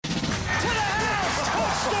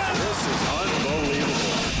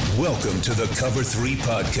Welcome to the Cover 3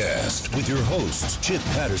 Podcast with your hosts, Chip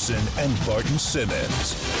Patterson and Barton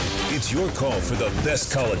Simmons. It's your call for the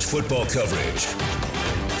best college football coverage.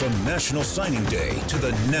 From National Signing Day to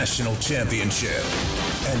the National Championship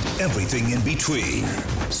and everything in between,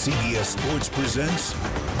 CBS Sports presents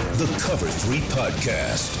the Cover 3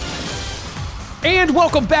 Podcast. And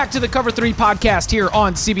welcome back to the Cover 3 Podcast here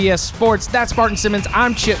on CBS Sports. That's Barton Simmons.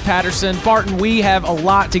 I'm Chip Patterson. Barton, we have a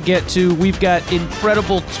lot to get to. We've got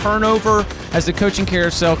incredible turnover as the coaching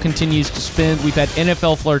carousel continues to spin. We've had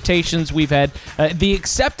NFL flirtations. We've had the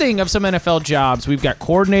accepting of some NFL jobs. We've got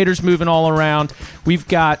coordinators moving all around. We've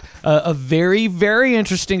got a very, very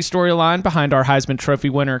interesting storyline behind our Heisman Trophy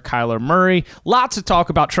winner, Kyler Murray. Lots to talk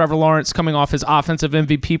about Trevor Lawrence coming off his offensive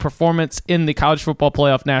MVP performance in the College Football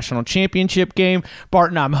Playoff National Championship game.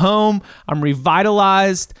 Barton, I'm home. I'm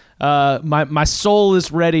revitalized. My soul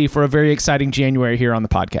is ready for a very exciting January here on the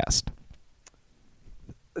podcast.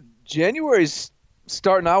 January's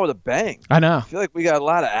starting out with a bang. I know. I feel like we got a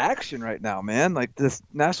lot of action right now, man. Like this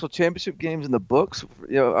national championship game's in the books.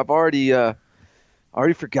 You know, I've already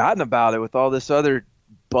forgotten about it with all this other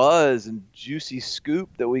buzz and juicy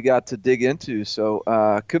scoop that we got to dig into. So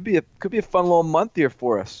could be a fun little month here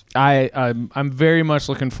for us. I'm very much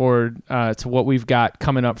looking forward to what we've got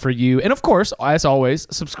coming up for you. And of course, as always,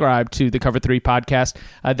 subscribe to the Cover 3 Podcast.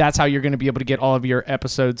 That's how you're going to be able to get all of your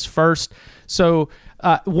episodes first. So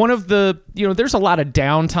one of the, there's a lot of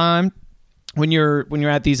downtime when you're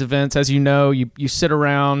at these events. As you know, you sit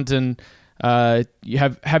around and you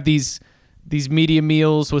have these media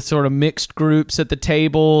meals with sort of mixed groups at the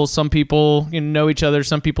table. Some people know each other,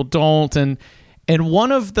 some people don't. And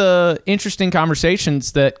one of the interesting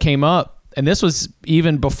conversations that came up, and this was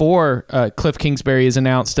even before Cliff Kingsbury is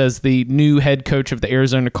announced as the new head coach of the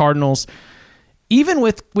Arizona Cardinals, even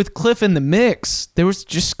with Cliff in the mix, there was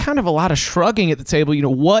just kind of a lot of shrugging at the table.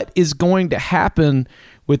 What is going to happen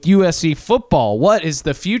with USC football? What does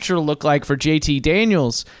the future look like for JT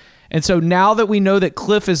Daniels? And so now that we know that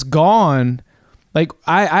Cliff is gone, like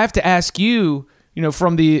I have to ask you,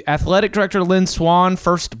 from the athletic director, Lynn Swann,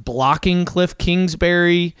 first blocking Cliff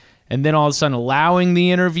Kingsbury and then all of a sudden allowing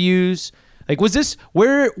the interviews, like was this,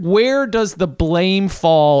 where does the blame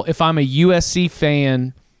fall if I'm a USC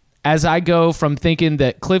fan as I go from thinking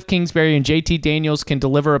that Cliff Kingsbury and JT Daniels can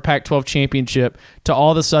deliver a Pac-12 championship to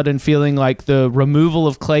all of a sudden feeling like the removal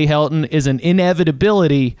of Clay Helton is an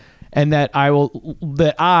inevitability, and that I,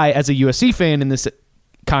 as a USC fan in this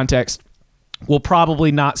context, will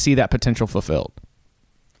probably not see that potential fulfilled?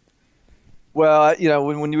 Well,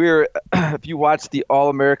 when we were, if you watched the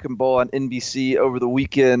All-American Bowl on NBC over the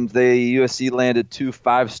weekend, USC landed 2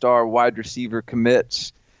 5-star wide receiver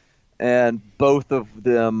commits, and both of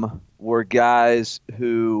them were guys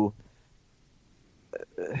who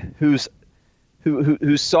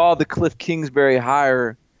saw the Cliff Kingsbury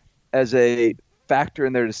hire as a factor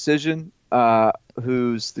in their decision,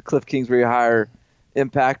 who's the Cliff Kingsbury hire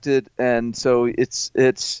impacted. And so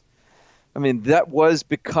that was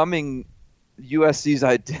becoming USC's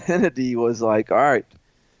identity, was like, all right,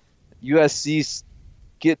 USC's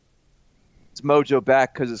get its mojo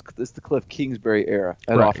back because it's the Cliff Kingsbury era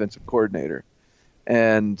as offensive coordinator.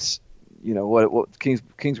 And what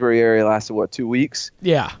Kingsbury era lasted 2 weeks?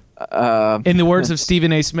 Yeah. In the words of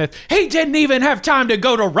Stephen A. Smith, he didn't even have time to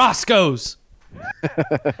go to Roscoe's.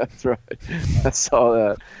 That's right. I saw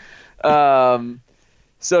that.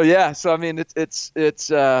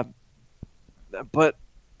 But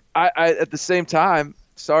I at the same time,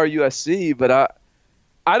 sorry USC, but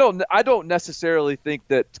I don't necessarily think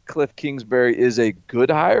that Cliff Kingsbury is a good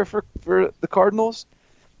hire for the Cardinals,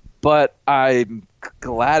 but I'm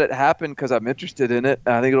glad it happened because I'm interested in it.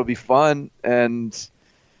 I think it'll be fun, and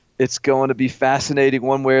it's going to be fascinating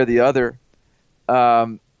one way or the other.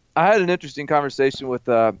 I had an interesting conversation with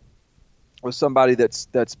somebody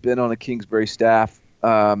that's been on a Kingsbury staff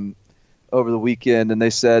over the weekend, and they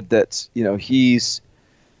said that he's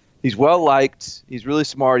well liked, he's really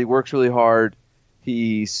smart, he works really hard,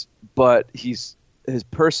 his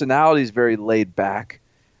personality is very laid back,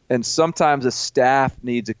 and sometimes a staff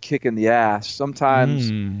needs a kick in the ass.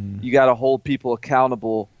 Sometimes you got to hold people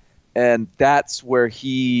accountable, and that's where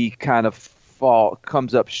he kind of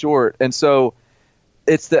comes up short. And so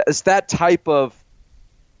it's that type of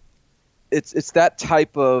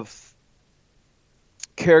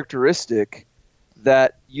characteristic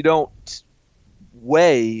that you don't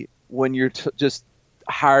weigh when you're just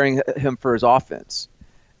hiring him for his offense.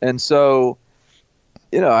 And so,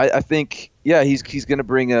 I think, he's going to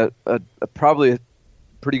bring a probably a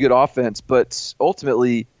pretty good offense, but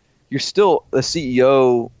ultimately you're still a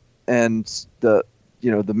CEO and the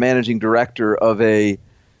managing director of a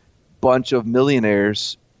bunch of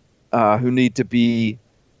millionaires who need to be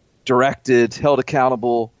directed, held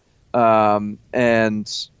accountable, and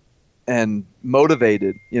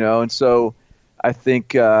motivated. And so I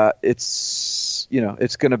think it's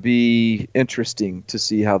going to be interesting to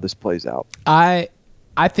see how this plays out. I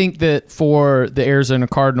think that for the Arizona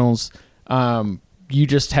Cardinals, you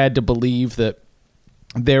just had to believe that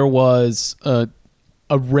there was a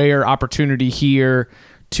rare opportunity here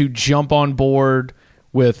to jump on board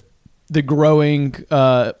with the growing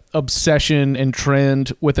obsession and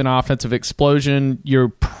trend with an offensive explosion. You're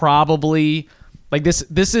probably like this.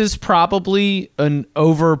 This is probably an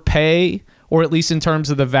overpay, or at least in terms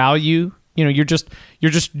of the value. You're just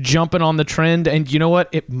jumping on the trend, and you know what?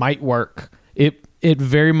 It might work. It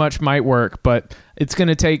very much might work, but it's going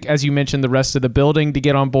to take, as you mentioned, the rest of the building to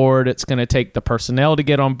get on board. It's going to take the personnel to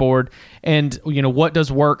get on board. And, what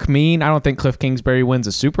does work mean? I don't think Cliff Kingsbury wins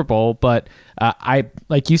a Super Bowl, but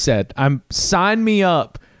like you said, sign me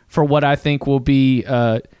up for what I think will be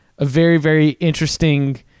a very, very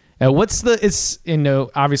interesting.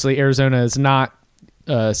 Obviously Arizona is not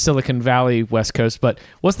Silicon Valley, West Coast, but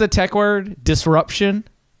what's the tech word? Disruption?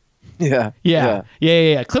 Yeah.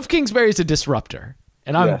 Cliff Kingsbury is a disruptor,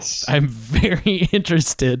 and I'm very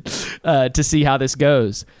interested to see how this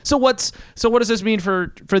goes. So what does this mean for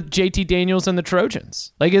JT Daniels and the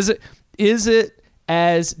Trojans? Like, is it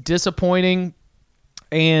as disappointing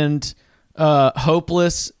and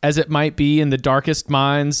hopeless as it might be in the darkest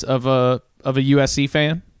minds of a USC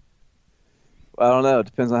fan? Well, I don't know. It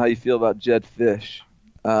depends on how you feel about Jedd Fisch.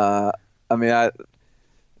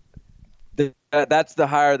 That's the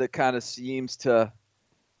hire that kind of seems to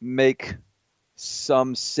make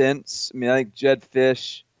some sense. I think Jedd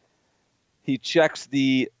Fisch, he checks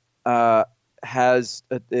has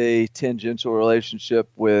a tangential relationship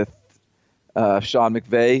with Sean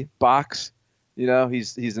McVay box.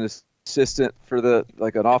 He's an assistant for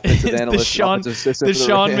an offensive analyst. The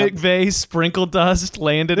Sean McVay sprinkle dust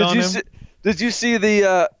landed on him. Did you see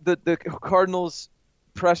the Cardinals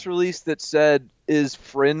press release that said is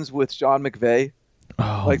friends with Sean McVay?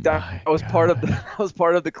 That was part of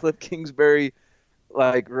the Cliff Kingsbury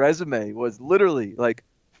resume, was literally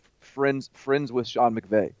friends with Sean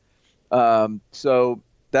McVay. So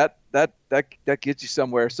that gets you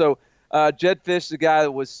somewhere. So Jedd Fisch, the guy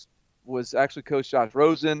that was actually coached Josh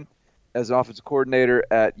Rosen as an offensive coordinator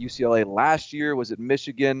at UCLA last year, was at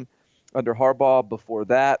Michigan under Harbaugh before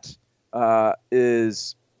that,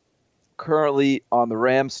 is currently on the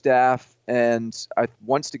Rams staff, and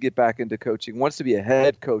wants to get back into coaching, wants to be a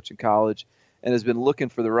head coach in college, and has been looking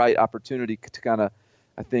for the right opportunity to kind of,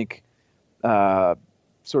 I think,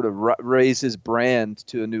 sort of raise his brand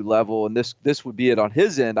to a new level. And this would be it on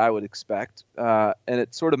his end, I would expect. And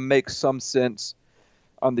it sort of makes some sense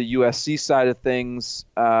on the USC side of things.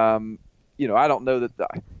 I don't know that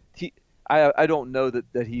I don't know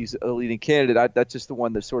that he's a leading candidate. That's just the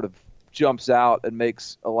one that sort of jumps out and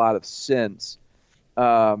makes a lot of sense.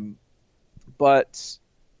 But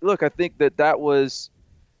look, I think that was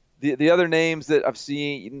the other names that I've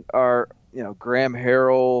seen are, Graham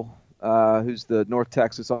Harrell, who's the North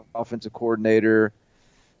Texas offensive coordinator.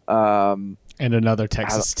 And another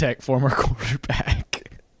Texas Tech former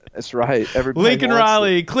quarterback. That's right. Everybody Lincoln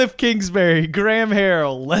Riley, Cliff Kingsbury, Graham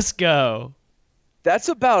Harrell. Let's go. That's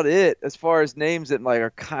about it as far as names that are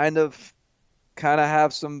kind of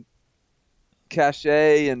have some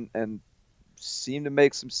cachet and seem to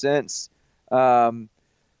make some sense. But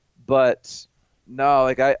no,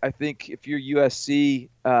 I think if you're USC,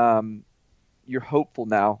 you're hopeful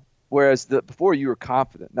now. Whereas before you were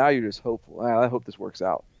confident. Now you're just hopeful. I hope this works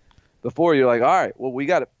out. Before you're like, all right, well, we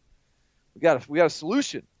got a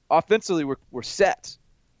solution. Offensively, we're set.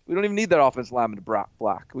 We don't even need that offensive lineman to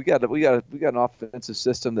block. We got an offensive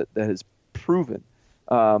system that has proven.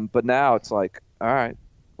 But now it's like, all right,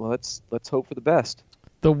 well, let's hope for the best.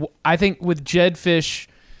 I think with Jedd Fisch,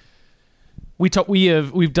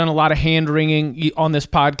 we've done a lot of hand wringing on this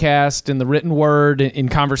podcast and the written word in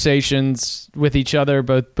conversations with each other,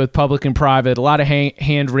 both public and private. A lot of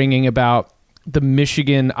hand wringing about the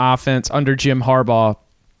Michigan offense under Jim Harbaugh.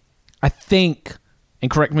 I think,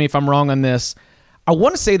 and correct me if I'm wrong on this, I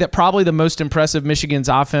want to say that probably the most impressive Michigan's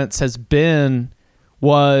offense has been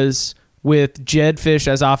was with Jedd Fisch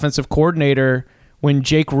as offensive coordinator, when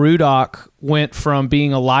Jake Rudock went from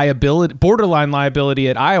being a borderline liability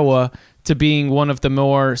at Iowa to being one of the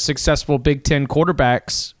more successful Big Ten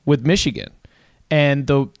quarterbacks with Michigan. And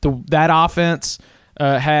that offense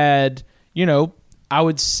had, I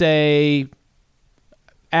would say,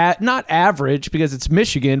 not average because it's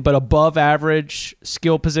Michigan, but above average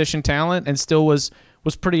skill position talent, and still was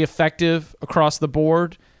pretty effective across the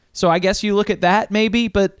board. So I guess you look at that maybe,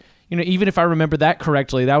 but even if I remember that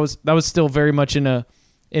correctly, that was still very much in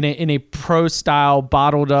a pro style,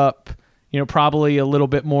 bottled up, probably a little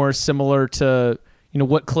bit more similar to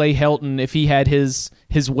what Clay Helton, if he had his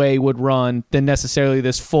way, would run than necessarily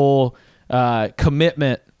this full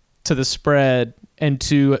commitment to the spread and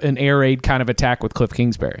to an air raid kind of attack with Cliff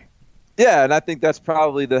Kingsbury. Yeah, and I think that's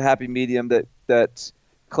probably the happy medium that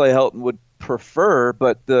Clay Helton would prefer.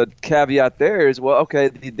 But the caveat there is, well, okay,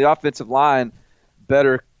 the offensive line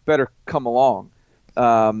better come along,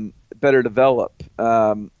 better develop,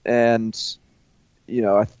 and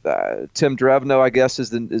Tim Drevno, I guess, is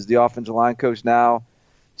the offensive line coach now.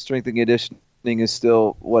 Strength and conditioning is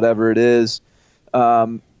still whatever it is.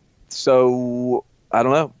 So I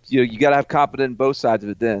don't know. You got to have confidence in both sides of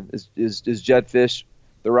it. Then is Jedd Fisch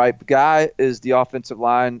the right guy? Is the offensive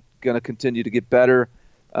line going to continue to get better?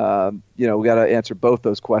 We got to answer both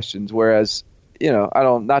those questions. Whereas, I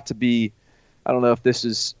don't know if this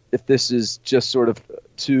is just sort of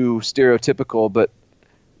too stereotypical, but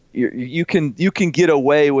you can get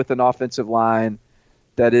away with an offensive line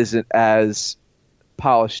that isn't as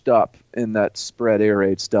polished up in that spread air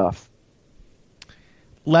raid stuff.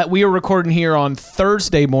 We are recording here on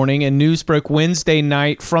Thursday morning, and news broke Wednesday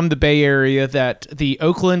night from the Bay Area that the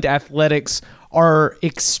Oakland Athletics are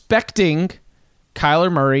expecting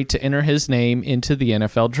Kyler Murray to enter his name into the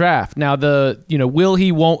NFL draft. Now, will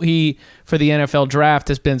he, won't he for the NFL draft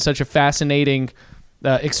has been such a fascinating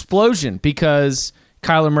explosion because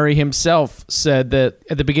Kyler Murray himself said that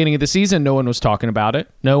at the beginning of the season, no one was talking about it.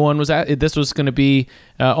 No one was this was going to be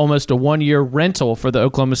almost a 1-year rental for the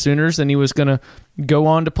Oklahoma Sooners, and he was going to go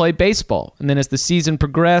on to play baseball. And then as the season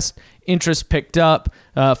progressed, interest picked up,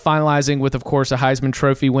 finalizing with, of course, a Heisman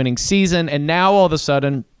Trophy winning season. And now all of a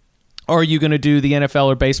sudden, are you going to do the NFL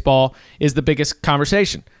or baseball is the biggest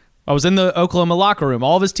conversation. I was in the Oklahoma locker room.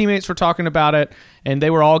 All of his teammates were talking about it, and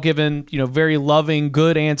they were all given, very loving,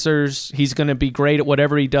 good answers. He's going to be great at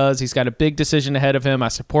whatever he does. He's got a big decision ahead of him. I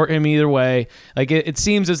support him either way. Like it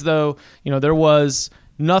seems as though, there was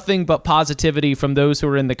nothing but positivity from those who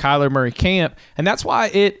were in the Kyler Murray camp, and that's why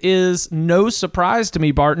it is no surprise to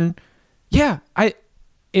me, Barton. Yeah,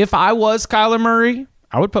 if I was Kyler Murray,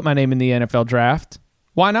 I would put my name in the NFL draft.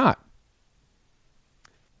 Why not?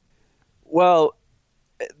 Well,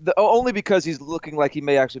 only because he's looking like he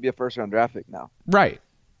may actually be a first-round draft pick now. Right.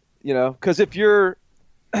 Because if you're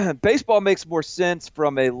 – baseball makes more sense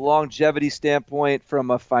from a longevity standpoint,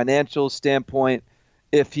 from a financial standpoint,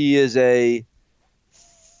 if he is a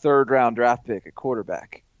third-round draft pick at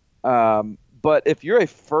quarterback. But if you're a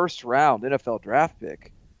first-round NFL draft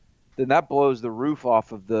pick, then that blows the roof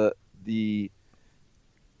off of the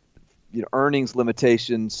earnings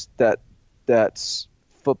limitations that's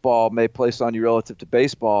football may place on you relative to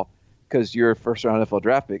baseball because you're a first-round NFL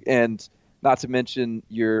draft pick. And not to mention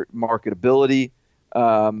your marketability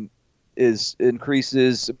is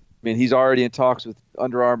increases. I mean, he's already in talks with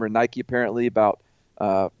Under Armour and Nike apparently about,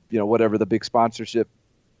 whatever the big sponsorship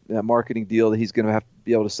marketing deal that he's going to have to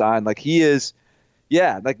be able to sign. Like he is,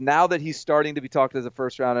 now that he's starting to be talked as a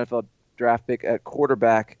first-round NFL draft pick at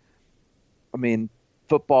quarterback, I mean,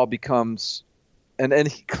 football becomes – and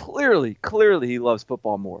he clearly he loves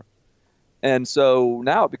football more. And so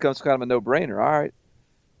now it becomes kind of a no-brainer. All right,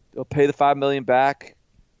 they'll pay the $5 million back.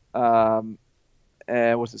 And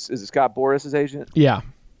what's this? Is it Scott Boras' agent? Yeah.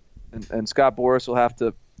 And Scott Boras will have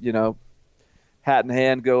to, hat in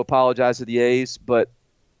hand, go apologize to the A's. But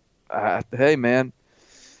hey, man,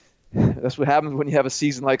 that's what happens when you have a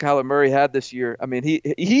season like Kyler Murray had this year. I mean, he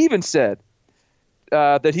even said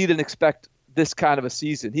that he didn't expect this kind of a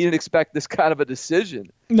season. He didn't expect this kind of a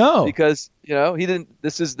decision. No, because he didn't.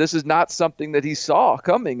 This is not something that he saw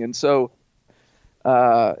coming, and so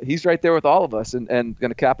he's right there with all of us, and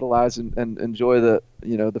going to capitalize and enjoy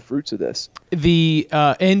the fruits of this.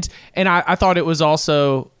 And I thought it was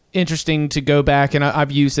also interesting to go back, and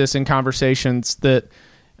I've used this in conversations that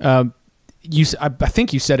I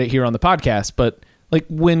think you said it here on the podcast, but like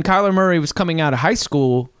when Kyler Murray was coming out of high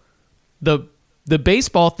school, the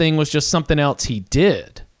baseball thing was just something else he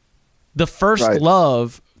did. The first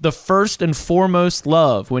love, the first and foremost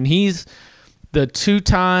love, when he's the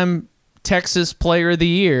 2-time Texas Player of the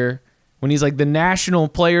Year, when he's like the National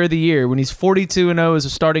Player of the Year, when he's 42-0 as a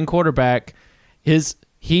starting quarterback,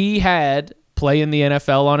 he had play in the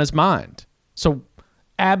NFL on his mind. So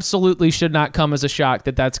absolutely should not come as a shock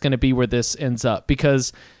that that's going to be where this ends up,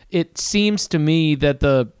 because it seems to me that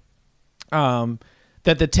the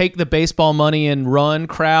take the baseball money and run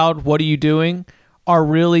crowd, what are you doing, are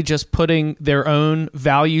really just putting their own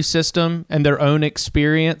value system and their own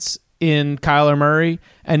experience in Kyler Murray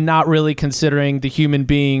and not really considering the human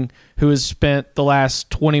being who has spent the last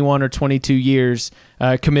 21 or 22 years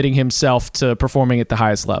committing himself to performing at the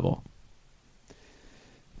highest level.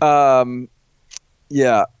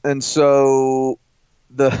 Yeah, and so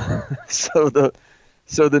the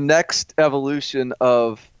next evolution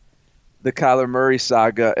of the Kyler Murray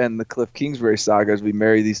saga and the Cliff Kingsbury saga, as we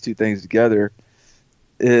marry these two things together,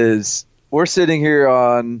 is we're sitting here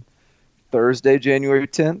on Thursday, January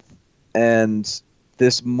 10th, and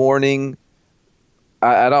this morning,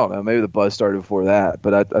 I don't know, maybe the buzz started before that,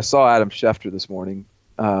 but I saw Adam Schefter this morning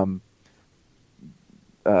talk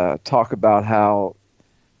about how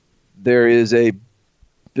there is a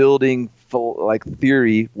building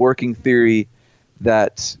working theory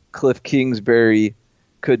that Cliff Kingsbury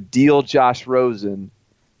could deal Josh Rosen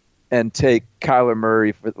and take Kyler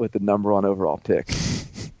Murray with the number 1 overall pick.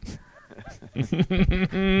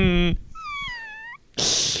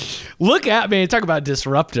 Look at me. Talk about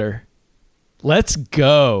disruptor. Let's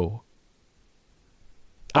go.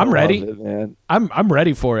 I'm ready. It, man. I'm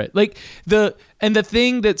ready for it. Like the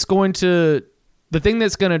thing that's going to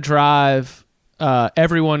drive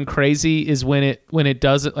everyone crazy is when it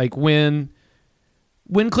does it, like when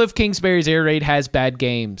Cliff Kingsbury's air raid has bad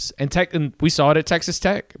games, and we saw it at Texas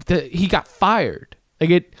Tech. He got fired.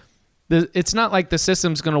 Like it's not like the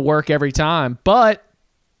system's going to work every time, but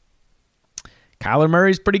Kyler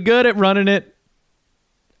Murray's pretty good at running it.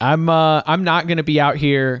 I'm not going to be out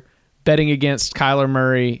here betting against Kyler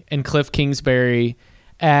Murray and Cliff Kingsbury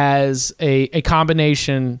as a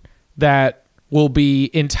combination that will be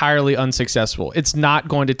entirely unsuccessful. It's not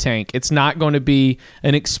going to tank. It's not going to be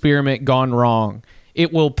an experiment gone wrong.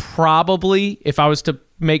 It will probably, if I was to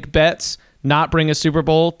make bets, not bring a Super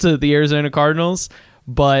Bowl to the Arizona Cardinals,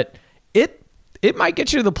 but it might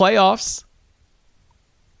get you to the playoffs.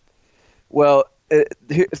 Well,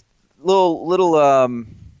 here's little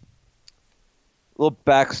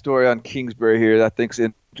backstory on Kingsbury here that I think's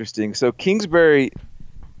interesting. So Kingsbury,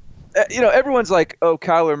 everyone's like, oh,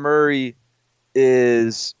 Kyler Murray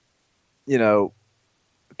is,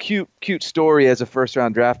 cute story as a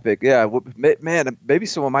first-round draft pick. Yeah, man, maybe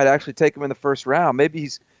someone might actually take him in the first round. Maybe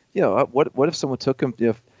he's, what if someone took him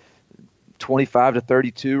 25 to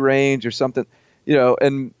 32 range or something,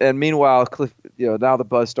 and meanwhile, Cliff, now the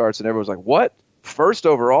buzz starts and everyone's like, what? First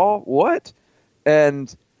overall? What?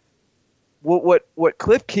 And what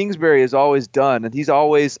Cliff Kingsbury has always done, and he's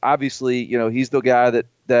always, obviously, he's the guy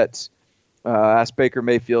that asked Baker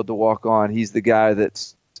Mayfield to walk on. He's the guy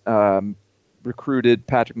that's recruited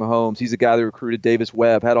Patrick Mahomes. He's the guy that recruited Davis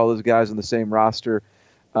Webb, had all those guys on the same roster.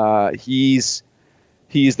 He's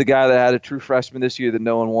the guy that had a true freshman this year that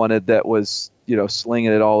no one wanted, that was,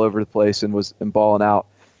 slinging it all over the place and balling out.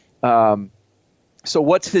 So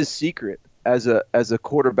what's his secret as a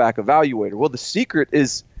quarterback evaluator? Well, the secret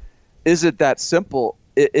isn't that simple.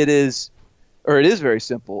 It is very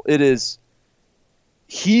simple. It is,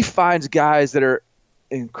 he finds guys that are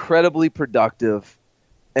incredibly productive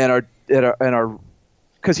and are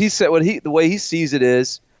because he said the way he sees it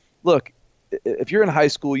is, look, if you're in high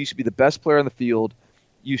school, you should be the best player on the field.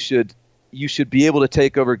 You should be able to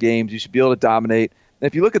take over games. You should be able to dominate. And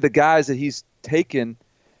if you look at the guys that he's taken,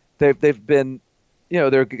 they've been,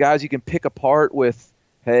 they're guys you can pick apart with,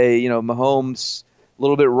 hey, Mahomes, a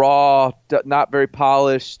little bit raw, not very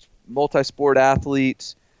polished, multi-sport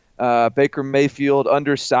athlete. Baker Mayfield,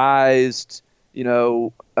 undersized.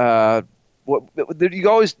 There's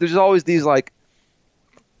always these like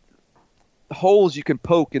holes you can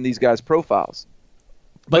poke in these guys' profiles.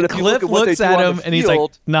 But Cliff looks at him and he's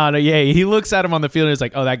like, no, yeah. He looks at him on the field and he's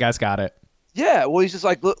like, oh, that guy's got it. Yeah, well, he's just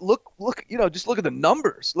like, look, just look at the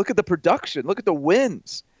numbers, look at the production, look at the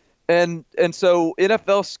wins. And so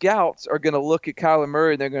NFL scouts are going to look at Kyler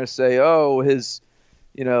Murray and they're going to say, oh, his,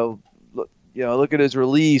 look at his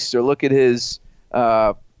release, or look at his,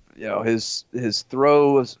 his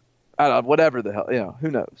throws, I don't know, whatever the hell,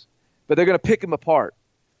 who knows. But they're going to pick him apart.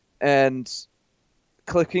 And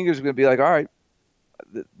Cliff Kingsbury is going to be like, all right,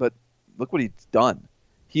 but look what he's done.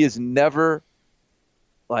 He has never,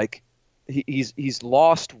 he's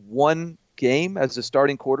lost one game as a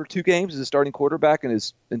starting two games as a starting quarterback in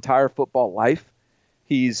his entire football life.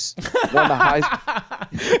 He's won the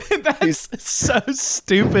highest. That's so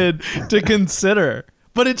stupid to consider,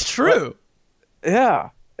 but it's true. Yeah,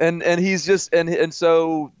 and he's just and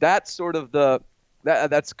so that's sort of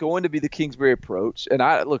that's going to be the Kingsbury approach. And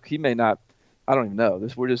he may not. I don't even know.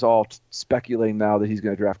 We're just all speculating now that he's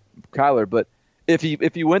going to draft Kyler. But if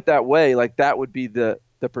he went that way, like, that would be the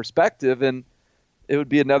perspective, and it would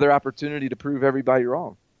be another opportunity to prove everybody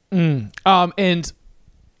wrong. And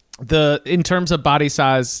in terms of body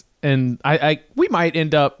size, and we might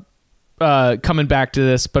end up coming back to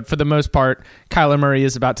this, but for the most part, Kyler Murray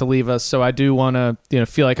is about to leave us, so I do want to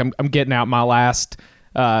feel like I'm getting out my last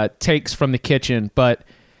takes from the kitchen. But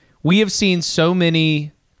we have seen so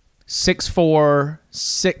many 6'4",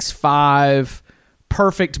 6'5",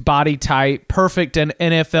 perfect body type, perfect an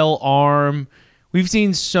NFL arm. We've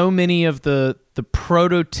seen so many of the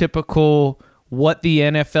prototypical what the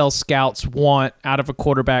NFL scouts want out of a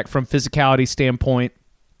quarterback from physicality standpoint.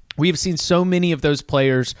 We've seen so many of those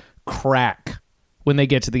players crack when they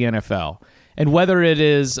get to the NFL. And whether it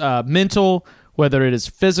is mental, whether it is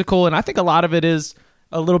physical, and I think a lot of it is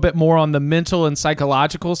a little bit more on the mental and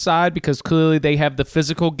psychological side, because clearly they have the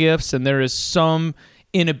physical gifts and there is some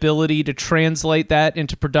inability to translate that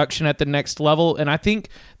into production at the next level. And I think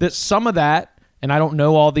that some of that, and I don't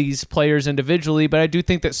know all these players individually, but I do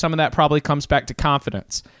think that some of that probably comes back to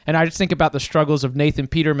confidence. And I just think about the struggles of Nathan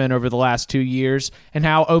Peterman over the last 2 years and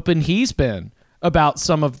how open he's been about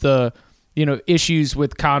some of the, issues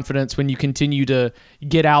with confidence when you continue to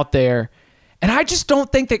get out there. And I just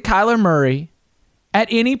don't think that Kyler Murray, at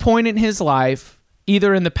any point in his life,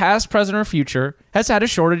 either in the past, present, or future, has had a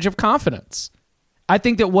shortage of confidence. I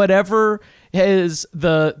think that whatever is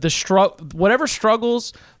whatever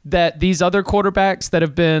struggles that these other quarterbacks that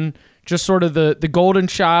have been just sort of the golden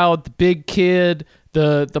child, the big kid,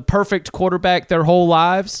 the perfect quarterback their whole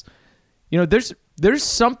lives, there's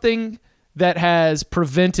something that has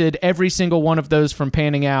prevented every single one of those from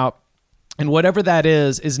panning out. And whatever that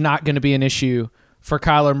is not going to be an issue for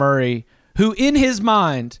Kyler Murray, who in his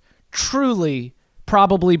mind truly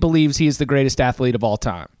probably believes he is the greatest athlete of all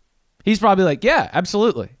time. He's probably like, yeah,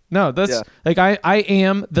 absolutely. No, that's like I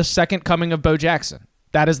am the second coming of Bo Jackson.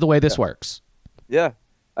 That is the way this works. Yeah.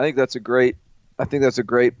 I think that's a great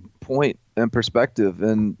point and perspective.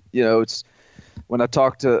 And, it's when I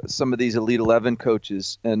talk to some of these Elite 11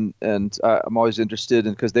 coaches and I'm always interested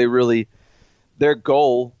in, because their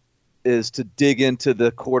goal is to dig into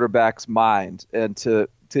the quarterback's mind and to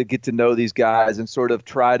get to know these guys and sort of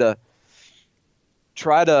try to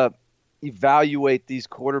evaluate these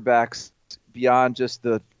quarterbacks beyond just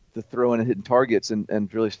the throwing and hitting targets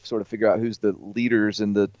and really sort of figure out who's the leaders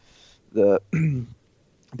and the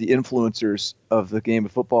influencers of the game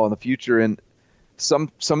of football in the future. And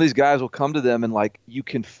some of these guys will come to them and you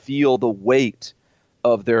can feel the weight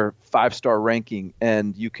of their 5-star ranking,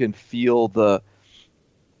 and you can feel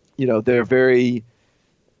they're very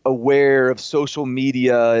aware of social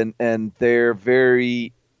media and they're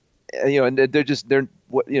very, and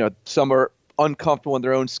some are uncomfortable in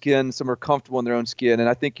their own skin, some are comfortable in their own skin. And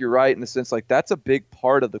I think you're right in the sense that's a big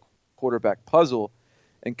part of the quarterback puzzle.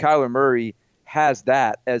 And Kyler Murray has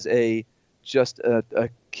that as a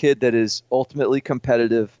kid that is ultimately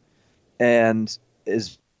competitive and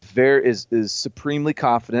is supremely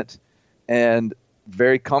confident and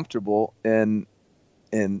very comfortable in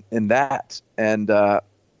that. And I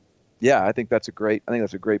think that's a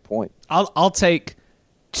great point. I'll take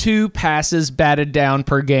 2 passes batted down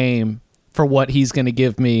per game for what he's going to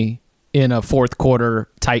give me in a fourth quarter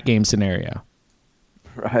tight game scenario.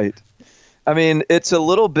 Right. I mean, it's a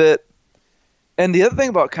little bit, and the other thing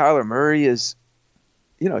about Kyler Murray is,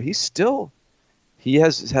 he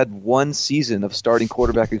has had 1 season of starting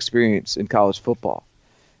quarterback experience in college football.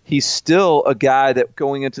 He's still a guy that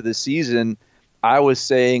going into the season, I was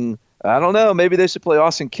saying, I don't know, maybe they should play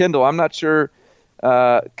Austin Kendall. I'm not sure.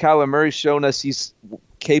 Kyler Murray's shown us he's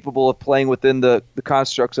capable of playing within the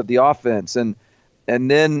constructs of the offense, and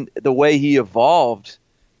then the way he evolved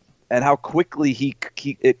and how quickly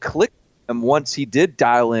it clicked him once he did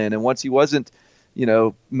dial in and once he wasn't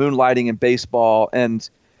moonlighting in baseball. And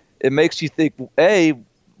it makes you think,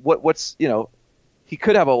 what's he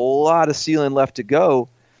could have a lot of ceiling left to go.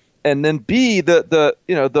 And then B, the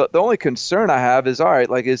only concern I have is, all right,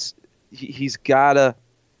 he's gotta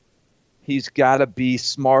be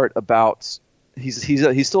smart about. He's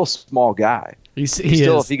still a small guy.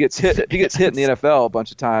 If he gets hit in the NFL a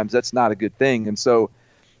bunch of times, that's not a good thing. And so,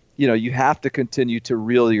 you have to continue to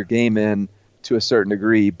reel your game in to a certain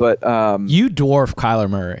degree. But you dwarf Kyler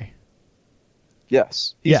Murray.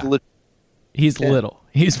 Yes, he's little. He's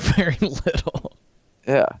very little.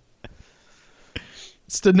 Yeah.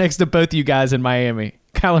 Stood next to both you guys in Miami.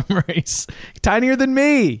 Kyler Murray's tinier than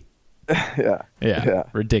me. Yeah.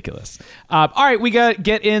 Ridiculous. All right, we got to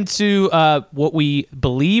get into what we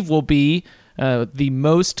believe will be the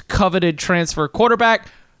most coveted transfer quarterback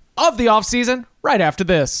of the offseason right after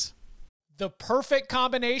this. The perfect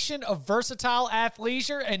combination of versatile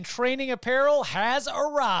athleisure and training apparel has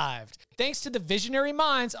arrived. Thanks to the visionary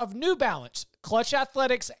minds of New Balance, Clutch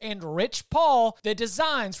Athletics and Rich Paul, the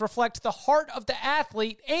designs reflect the heart of the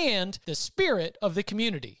athlete and the spirit of the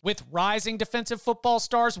community. With rising defensive football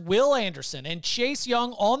stars Will Anderson and Chase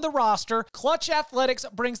Young on the roster, Clutch Athletics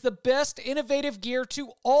brings the best innovative gear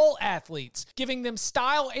to all athletes, giving them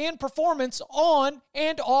style and performance on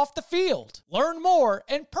and off the field. Learn more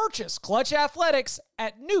and purchase Clutch Athletics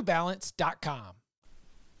at newbalance.com.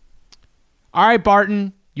 All right,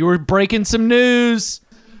 Barton, you were breaking some news.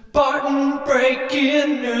 Barton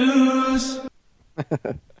breaking news.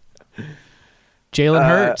 Jalen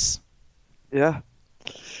Hurts. Yeah.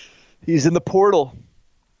 He's in the portal.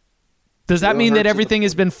 Does that mean that everything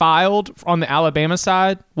has been filed on the Alabama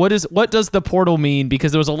side? What does the portal mean?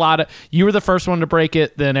 Because there was a lot of – you were the first one to break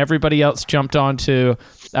it, then everybody else jumped onto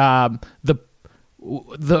the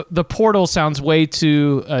portal sounds way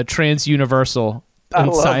too trans-universal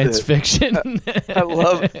in science fiction. I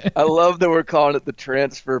love that we're calling it the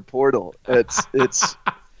transfer portal. It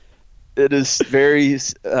is very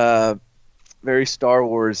very Star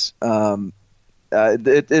Wars.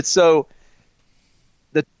 It's so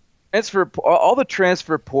the all the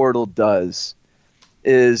transfer portal does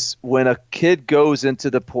is when a kid goes into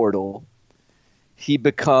the portal, he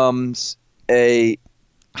becomes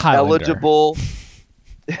eligible.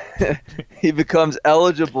 He becomes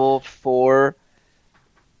eligible for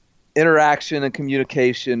interaction and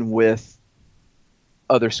communication with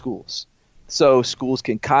other schools. So schools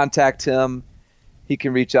can contact him. He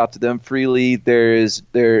can reach out to them freely. They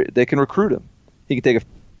can recruit him. He can take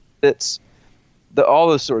all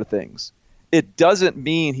those sort of things. It doesn't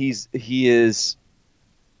mean he is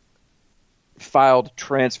filed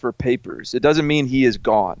transfer papers. It doesn't mean he is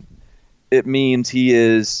gone. It means he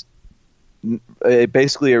is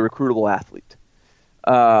basically a recruitable athlete.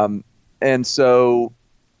 And so,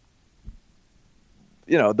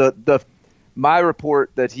 you know, my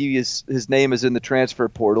report that his name is in the transfer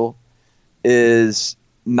portal is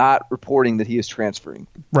not reporting that he is transferring.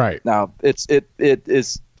 Right. Now, it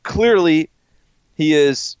is clearly he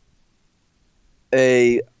is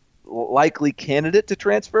a likely candidate to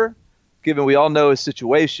transfer, given we all know his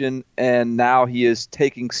situation, and now he is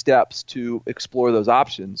taking steps to explore those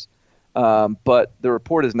options. But the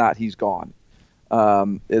report is not he's gone.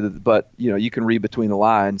 But you know, you can read between the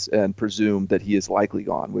lines and presume that he is likely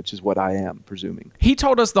gone, which is what I am presuming. He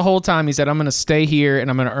told us the whole time. He said, "I'm going to stay here and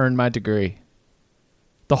I'm going to earn my degree."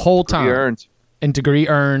 The whole time. Degree earned. And degree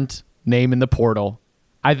earned. Name in the portal.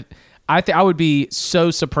 I would be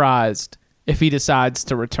so surprised if he decides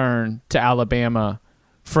to return to Alabama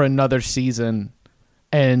for another season,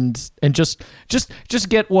 and just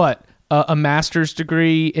get what a master's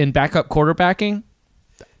degree in backup quarterbacking.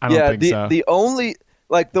 I don't think so. The only,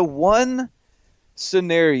 like, the one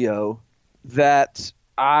scenario that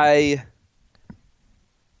I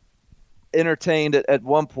entertained at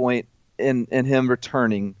one point in him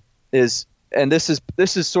returning is, and this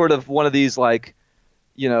is sort of one of these, like,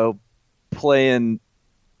 you know, playing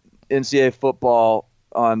NCAA football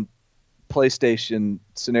on PlayStation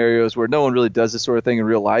scenarios where no one really does this sort of thing in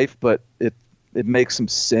real life, but it makes some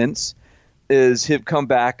sense, is him come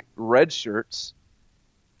back red shirts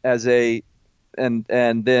as and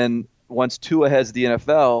then once Tua heads the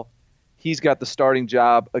NFL, he's got the starting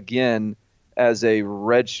job again as a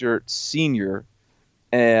redshirt senior,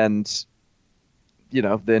 and you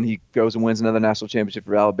know, then he goes and wins another national championship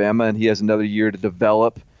for Alabama, and he has another year to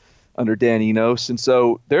develop under Dan Enos. And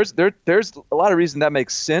so there's a lot of reason that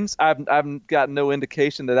makes sense. I've got no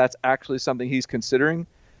indication that that's actually something he's considering,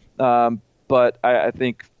 but I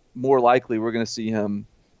think more likely we're going to see him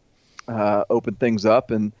open things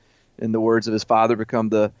up and, in the words of his father, become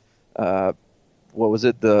the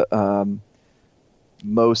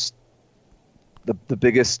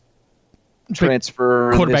biggest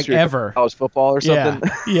transfer quarterback ever college football or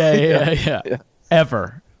something. Yeah.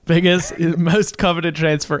 Ever. Biggest, most coveted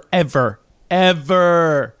transfer ever.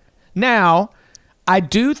 Now, I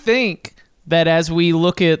do think that as we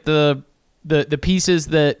look at the pieces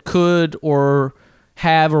that could or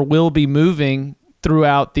have or will be moving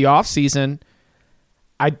throughout the offseason,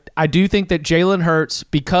 I do think that Jalen Hurts,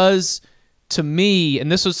 because to me,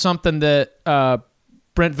 and this was something that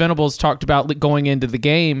Brent Venables talked about going into the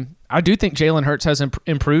game, I do think Jalen Hurts has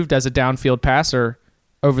improved as a downfield passer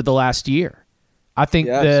over the last year. I think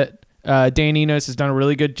that Dan Enos has done a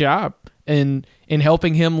really good job in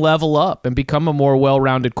helping him level up and become a more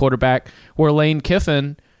well-rounded quarterback, where Lane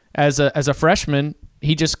Kiffin, as a freshman,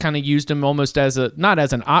 he just kind of used him almost as not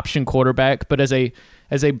as an option quarterback, but as a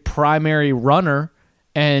primary runner,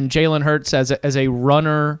 and Jalen Hurts as a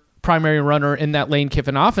runner, primary runner in that Lane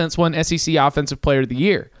Kiffin offense, won SEC Offensive Player of the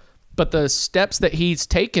Year. But the steps that he's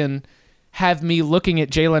taken have me looking at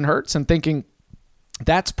Jalen Hurts and thinking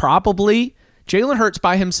that's probably Jalen Hurts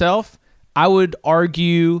by himself, I would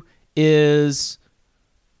argue is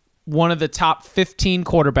one of the top 15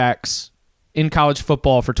 quarterbacks in college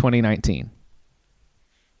football for 2019.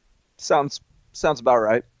 Sounds about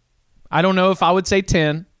right. I don't know if I would say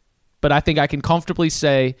 10, but I think I can comfortably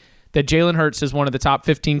say that Jalen Hurts is one of the top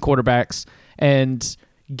 15 quarterbacks. And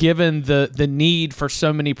given the need for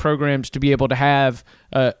so many programs to be able to have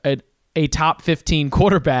a top 15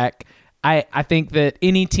 quarterback, I think that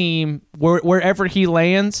any team, wherever he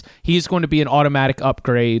lands, he's going to be an automatic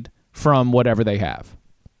upgrade from whatever they have.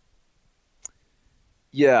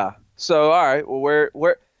 Yeah. So, all right. Well,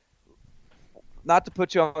 where not to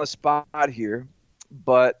put you on the spot here,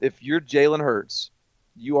 but if you're Jalen Hurts,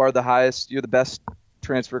 you're the best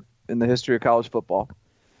transfer in the history of college football.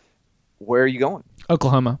 Where are you going?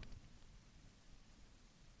 Oklahoma.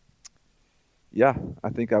 Yeah, I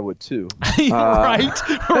think I would too. Right.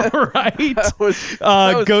 That was,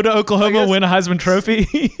 go to Oklahoma, win a Heisman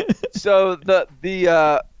Trophy. So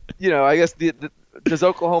I guess does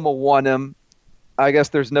Oklahoma want him? I guess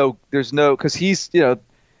there's no because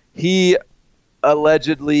he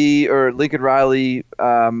allegedly, or Lincoln Riley,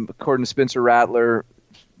 according to Spencer Rattler,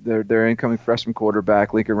 their incoming freshman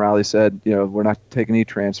quarterback, Lincoln Riley said, we're not taking any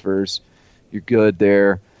transfers. You're good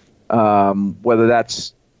there. Whether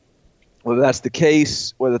that's the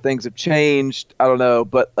case, whether things have changed, I don't know.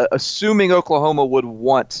 But assuming Oklahoma would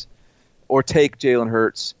want or take Jalen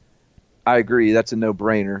Hurts, I agree. That's a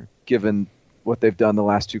no-brainer, given what they've done the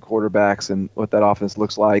last two quarterbacks and what that offense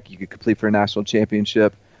looks like. You could complete for a national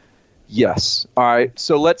championship. Yes. All right.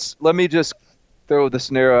 So let me just throw the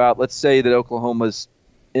scenario out. Let's say that Oklahoma's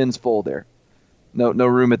ends full there. No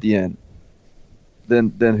room at the end.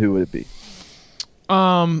 Then who would it be?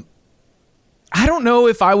 I don't know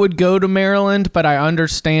if I would go to Maryland, but I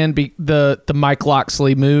understand the Mike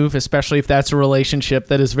Locksley move, especially if that's a relationship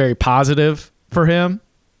that is very positive for him.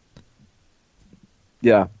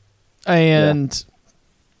 Yeah. And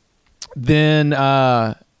then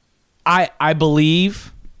I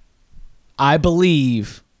believe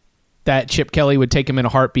that Chip Kelly would take him in a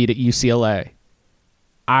heartbeat at UCLA.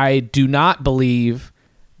 I do not believe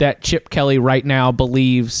that Chip Kelly right now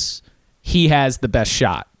believes he has the best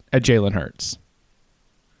shot at Jalen Hurts.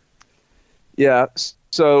 Yeah.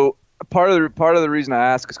 So part of the reason I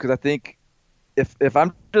ask is because I think if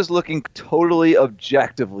I'm just looking totally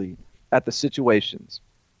objectively at the situations,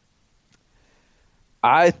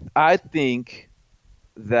 I think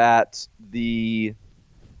that the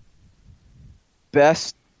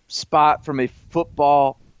best spot from a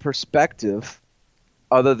football perspective,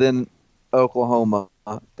 other than Oklahoma,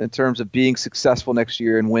 in terms of being successful next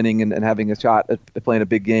year and winning and having a shot at playing a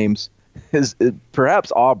big games, is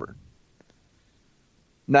perhaps Auburn.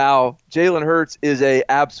 Now, Jalen Hurts is a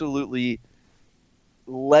absolutely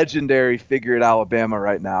legendary figure at Alabama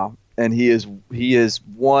right now, and he is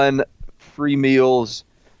won free meals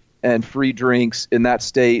and free drinks in that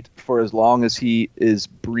state for as long as he is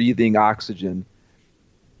breathing oxygen.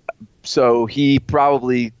 So he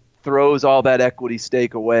probably throws all that equity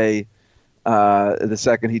stake away the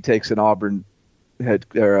second he takes an Auburn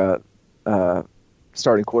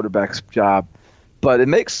starting quarterback's job. But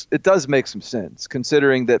it does make some sense,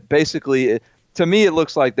 considering that basically, to me, it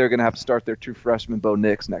looks like they're going to have to start their true freshman Bo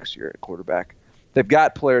Nix next year at quarterback. They've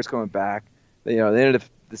got players coming back. They ended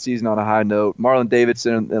the season on a high note. Marlon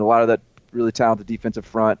Davidson and a lot of that really talented defensive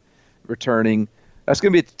front returning. That's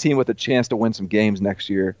going to be a team with a chance to win some games next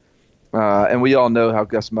year. And we all know how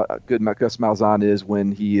good Gus Malzahn is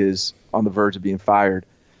when he is on the verge of being fired.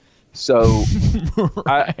 So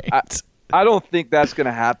right. I don't think that's going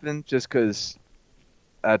to happen, just because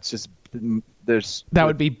that's just that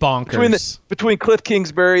would be bonkers. Between Cliff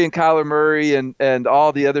Kingsbury and Kyler Murray and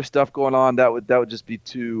all the other stuff going on, that would just be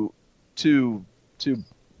too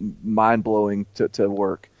mind blowing to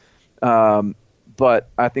work. But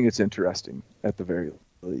I think it's interesting at the very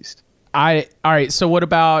least. All right. So what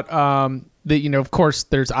about of course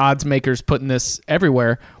there's odds makers putting this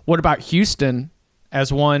everywhere. What about Houston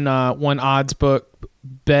as one odds book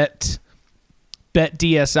bet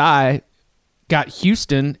DSI got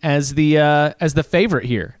Houston as the favorite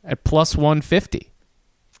here at plus 150.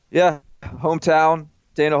 Yeah, hometown.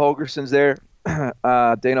 Dana Holgerson's there.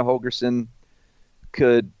 Dana Holgerson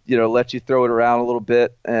could let you throw it around a little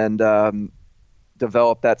bit and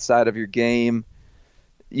develop that side of your game.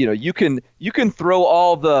 You can throw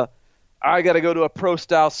all the I got to go to a pro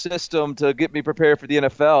style system to get me prepared for the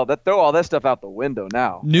NFL. Throw all that stuff out the window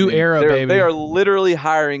now. Era, baby. They are literally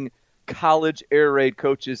hiring college air raid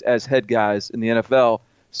coaches as head guys in the NFL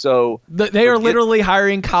So they are literally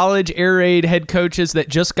hiring college air raid head coaches that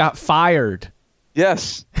just got fired.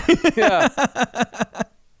 Yes. Yeah.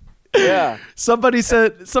 Yeah. Somebody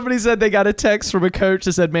said they got a text from a coach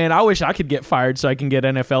that said, "Man, I wish I could get fired so I can get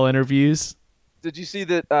NFL interviews." Did you see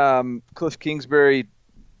that Cliff Kingsbury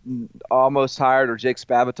almost hired, or Jake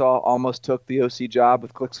Spavital almost took the OC job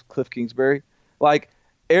with Cliff Kingsbury? Like,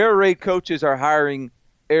 air raid coaches are hiring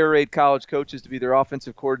air raid college coaches to be their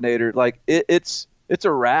offensive coordinator. Like, it's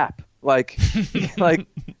a wrap. Like,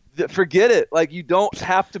 forget it. Like, you don't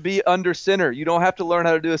have to be under center. You don't have to learn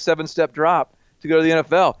how to do a 7-step drop to go to the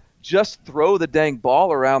NFL. Just throw the dang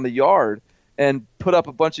ball around the yard and put up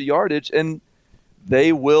a bunch of yardage, and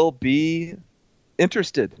they will be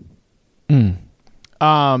interested.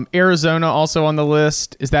 Arizona also on the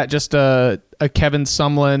list. Is that just a Kevin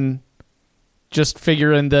Sumlin just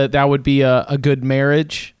figuring that would be a good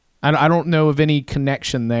marriage? I don't know of any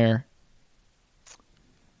connection there.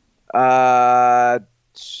 I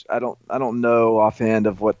don't know offhand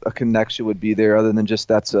of what a connection would be there, other than just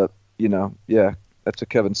that's a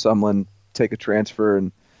Kevin Sumlin take a transfer.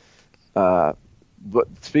 And but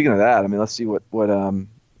speaking of that, I mean, let's see what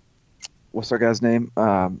what's our guy's name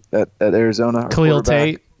at Arizona? Khalil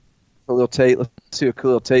Tate. Khalil Tate. Let's see what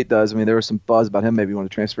Khalil Tate does. I mean, there was some buzz about him maybe wanting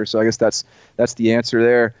to transfer, so I guess that's the answer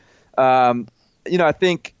there. I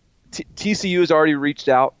think TCU has already reached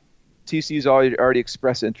out. TCU's already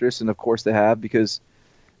expressed interest, and of course they have, because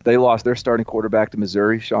they lost their starting quarterback to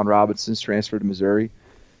Missouri. Sean Robinson's transferred to Missouri.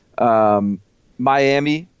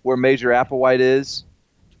 Miami, where Major Applewhite is.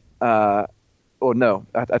 I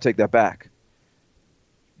take that back.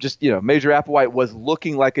 Just, Major Applewhite was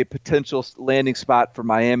looking like a potential landing spot for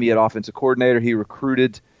Miami at offensive coordinator. He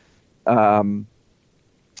recruited Jalen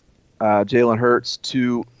Hurts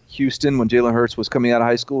to Houston when Jalen Hurts was coming out of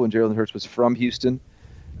high school, and Jalen Hurts was from Houston.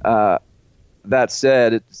 That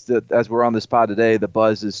said, as we're on this pod today, the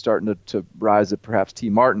buzz is starting to rise that perhaps T.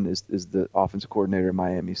 Martin is the offensive coordinator in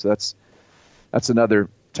Miami. So that's another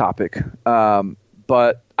topic.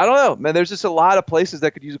 But I don't know, man. There's just a lot of places that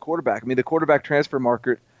could use a quarterback. I mean, the quarterback transfer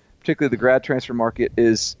market, particularly the grad transfer market,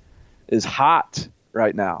 is hot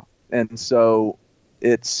right now, and so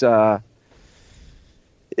it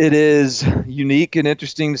is unique and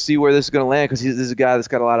interesting to see where this is going to land, because this is a guy that's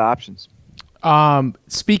got a lot of options.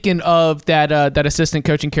 Speaking of that assistant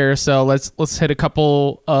coaching carousel, let's hit a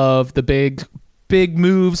couple of the big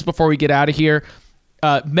moves before we get out of here.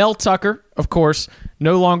 Mel Tucker, of course,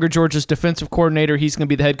 no longer Georgia's defensive coordinator. He's going to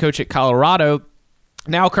be the head coach at Colorado.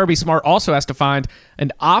 Now Kirby Smart also has to find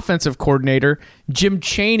an offensive coordinator. Jim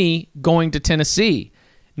Chaney going to Tennessee.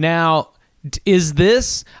 Now, is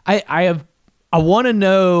this? I want to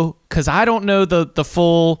know, because I don't know the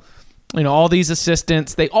full. All these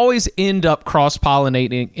assistants, they always end up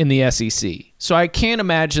cross-pollinating in the SEC. So I can't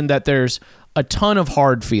imagine that there's a ton of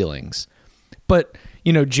hard feelings. But,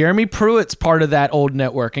 Jeremy Pruitt's part of that old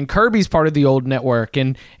network, and Kirby's part of the old network,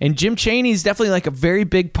 and Jim Chaney's definitely like a very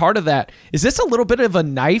big part of that. Is this a little bit of a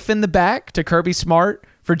knife in the back to Kirby Smart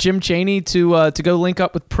for Jim Chaney to go link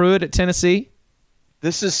up with Pruitt at Tennessee?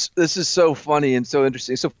 This is so funny and so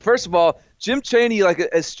interesting. So first of all, Jim Chaney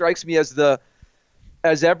it strikes me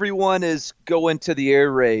as everyone is going to the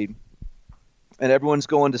air raid and everyone's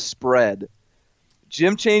going to spread.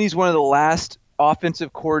 Jim Chaney's one of the last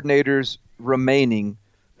offensive coordinators remaining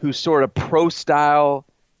who's sort of pro style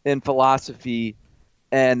in philosophy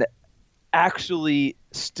and actually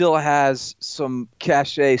still has some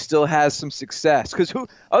cachet, still has some success. Because who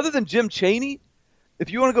other than Jim Chaney, if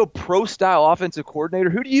you want to go pro style offensive coordinator,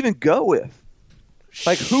 who do you even go with?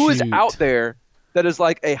 Like, who is out there that is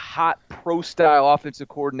like a hot pro style offensive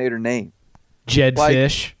coordinator name? Jed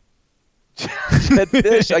Fish. Jed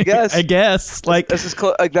Fish, I guess. That's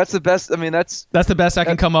the best. I mean, that's the best I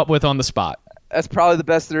can come up with on the spot. That's probably the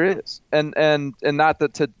best there is. And not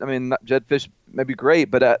that Jed Fish may be great,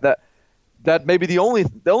 but that may be the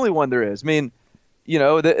only one there is. I mean,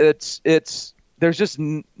 that's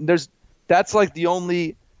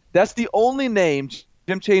the only name.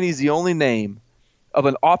 Jim Chaney's the only name of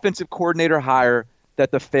an offensive coordinator hire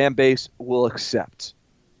that the fan base will accept.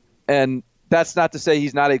 And that's not to say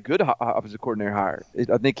he's not a good offensive coordinator hire.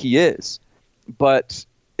 I think he is. But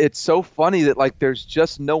it's so funny that there's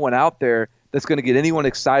just no one out there that's going to get anyone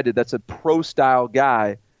excited that's a pro-style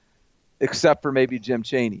guy except for maybe Jim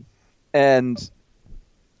Chaney. And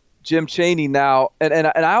Jim Chaney now, and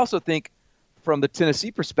I also think from the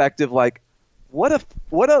Tennessee perspective, what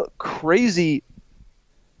a crazy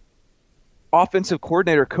offensive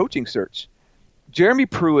coordinator coaching search. Jeremy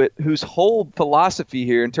Pruitt, whose whole philosophy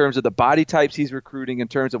here in terms of the body types he's recruiting, in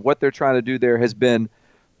terms of what they're trying to do there, has been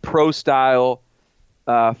pro-style,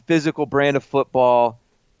 physical brand of football,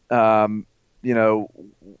 sort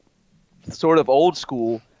of old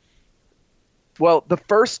school. Well, the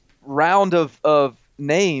first round of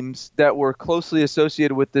names that were closely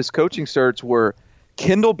associated with this coaching search were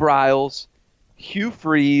Kendall Briles, Hugh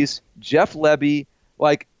Freeze, Jeff Lebby,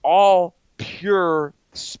 like all pure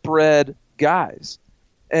spread guys.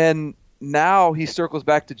 And now he circles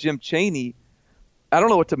back to Jim Chaney. I don't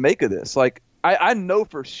know what to make of this. Like, I know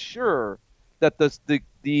for sure that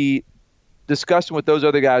the discussion with those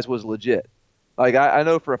other guys was legit. Like, I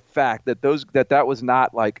know for a fact that that was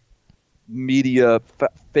not like media,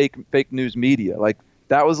 fake news media. Like,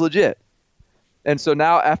 that was legit. And so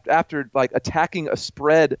now after like attacking a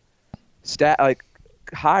spread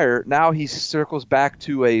hire, now he circles back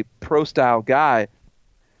to a pro style guy.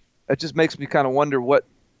 It just makes me kind of wonder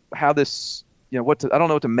how this, I don't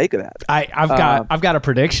know what to make of that. I've got a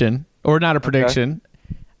prediction, or not a prediction.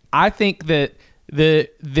 Okay. I think that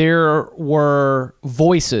there were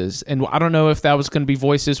voices, and I don't know if that was going to be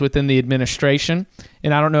voices within the administration,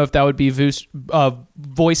 and I don't know if that would be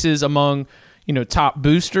voices among top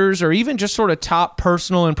boosters, or even just sort of top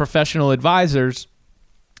personal and professional advisors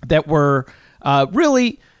that were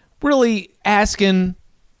really asking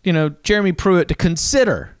Jeremy Pruitt to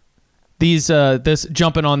consider this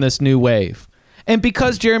jumping on this new wave. And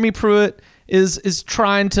because Jeremy Pruitt is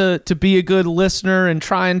trying to be a good listener and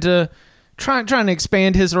trying to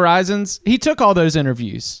expand his horizons, he took all those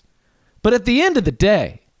interviews. But at the end of the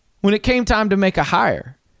day, when it came time to make a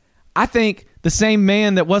hire, I think the same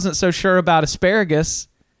man that wasn't so sure about asparagus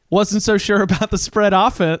wasn't so sure about the spread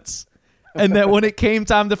offense, and that when it came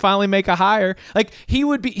time to finally make a hire, like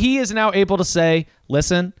he is now able to say,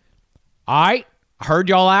 listen, I heard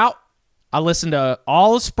y'all out. I listened to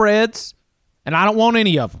all the spreads, and I don't want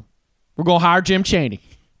any of them. We're going to hire Jim Chaney.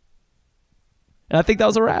 And I think that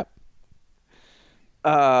was a wrap.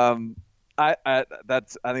 I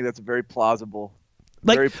think that's very plausible.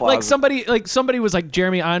 Like somebody was like,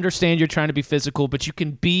 Jeremy, I understand you're trying to be physical, but you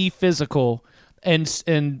can be physical and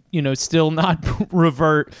still not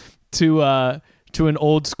revert to an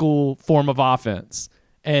old school form of offense.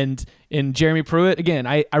 And in Jeremy Pruitt, again,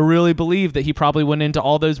 I really believe that he probably went into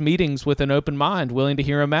all those meetings with an open mind, willing to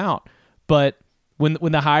hear him out. But when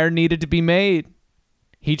the hire needed to be made,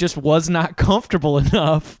 he just was not comfortable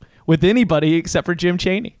enough with anybody except for Jim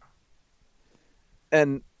Chaney.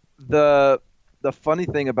 And the funny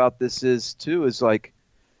thing about this is like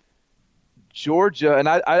Georgia, and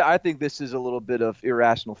I think this is a little bit of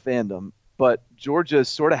irrational fandom, but Georgia is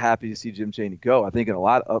sort of happy to see Jim Chaney go. I think a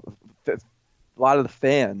lot of the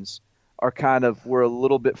fans were a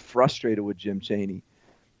little bit frustrated with Jim Chaney.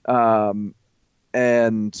 And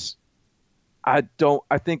I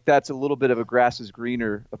think that's a little bit of a grass is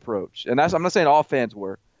greener approach. And I'm not saying all fans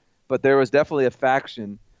were, but there was definitely a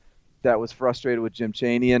faction that was frustrated with Jim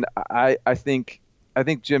Chaney. And I think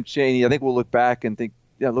Jim Chaney, I think we'll look back and think,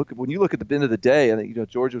 when you look at the end of the day, I think,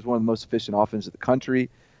 Georgia was one of the most efficient offenses in the country.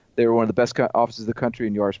 They were one of the best offenses in the country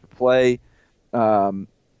in yards per play.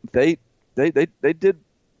 They did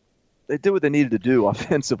what they needed to do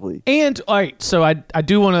offensively. And all right, so I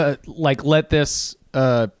do want to let this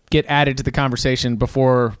get added to the conversation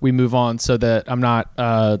before we move on, so that I'm not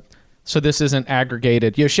so this isn't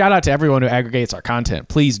aggregated. Shout out to everyone who aggregates our content.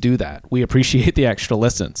 Please do that. We appreciate the extra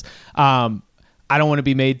listens. I don't want to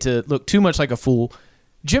be made to look too much like a fool.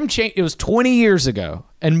 Jim Chaney, it was 20 years ago,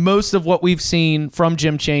 and most of what we've seen from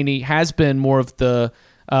Jim Chaney has been more of the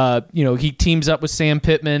he teams up with Sam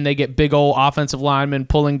Pittman. They get big old offensive linemen,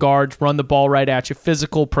 pulling guards, run the ball right at you,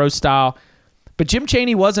 physical, pro style. But Jim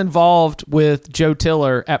Chaney was involved with Joe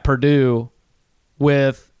Tiller at Purdue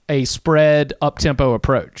with a spread up-tempo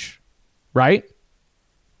approach, right?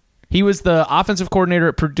 He was the offensive coordinator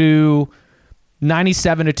at Purdue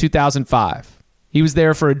 97 to 2005. He was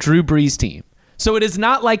there for a Drew Brees team. So it is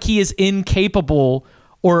not like he is incapable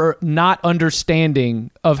or not understanding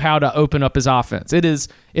of how to open up his offense. It is,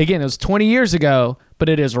 again, it was 20 years ago, but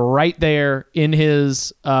it is right there in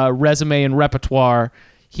his resume and repertoire.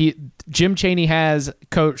 Jim Chaney has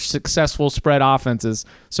coached successful spread offenses,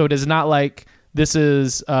 so it is not like this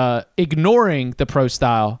is ignoring the pro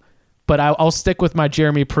style. But I'll stick with my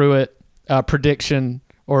Jeremy Pruitt prediction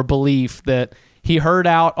or belief that he heard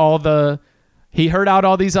out all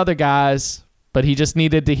these other guys, but he just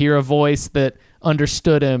needed to hear a voice that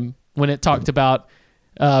understood him when it talked about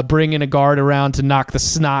bringing a guard around to knock the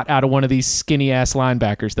snot out of one of these skinny ass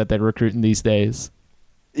linebackers that they're recruiting these days.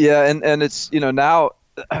 Yeah, and it's now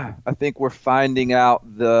I think we're finding out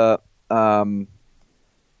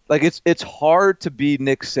it's hard to be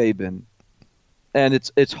Nick Saban, and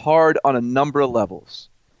it's hard on a number of levels.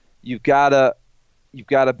 You've got to you've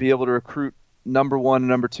got to be able to recruit number 1 and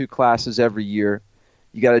number 2 classes every year.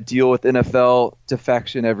 You got to deal with NFL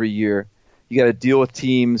defection every year. You got to deal with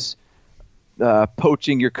teams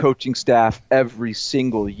poaching your coaching staff every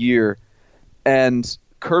single year. And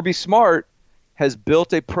Kirby Smart has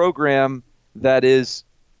built a program that is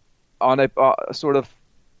on a sort of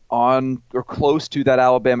on or close to that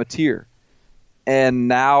Alabama tier. And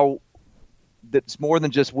now that's more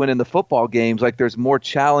than just winning the football games. Like, there's more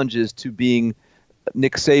challenges to being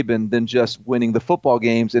Nick Saban than just winning the football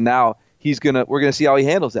games. And now we're gonna see how he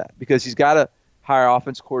handles that, because he's got to hire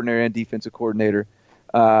offensive coordinator and defensive coordinator.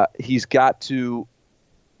 He's got to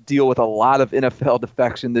deal with a lot of NFL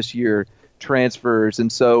defection this year, transfers,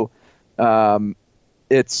 and so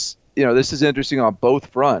it's this is interesting on both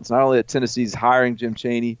fronts. Not only that Tennessee's hiring Jim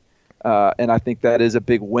Chaney, and I think that is a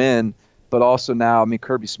big win, but also now,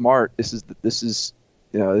 Kirby Smart. This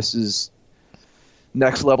is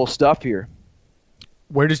next level stuff here.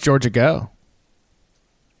 Where does Georgia go?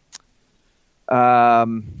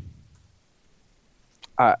 I'm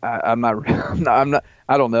not.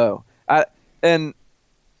 I don't know.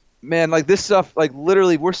 This stuff. Like,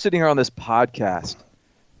 literally, we're sitting here on this podcast,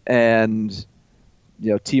 and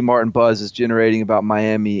T. Martin buzz is generating about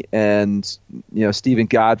Miami, and Stephen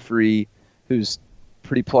Godfrey, who's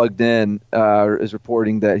pretty plugged in, is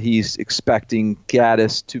reporting that he's expecting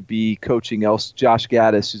Gaddis to be coaching Josh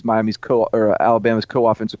Gaddis, who's Alabama's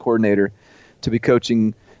co-offensive coordinator, to be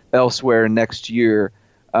coaching elsewhere next year.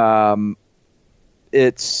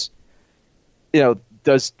 It's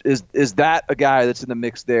is that a guy that's in the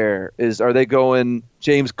mix there? Are they going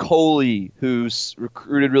James Coley, who's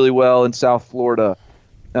recruited really well in South Florida?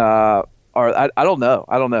 I don't know.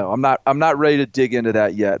 I'm not ready to dig into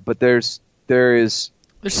that yet, but there's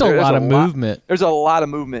still a lot of movement. There's a lot of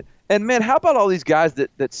movement. And man, how about all these guys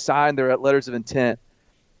that signed their letters of intent?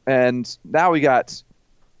 And now we got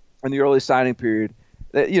in the early signing period.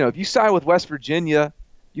 If you sign with West Virginia,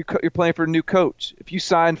 you're playing for a new coach. If you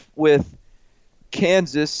sign with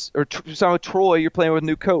Kansas or you sign with Troy, you're playing with a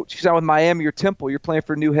new coach. You sign with Miami or Temple, you're playing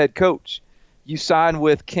for a new head coach. You sign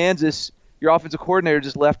with Kansas, your offensive coordinator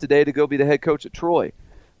just left today to go be the head coach at Troy.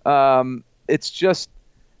 It's just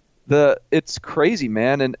it's crazy,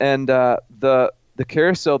 man. And the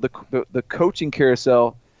carousel, the coaching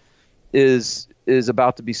carousel is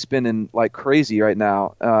about to be spinning like crazy right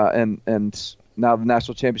now. And now the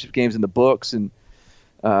national championship game's in the books. And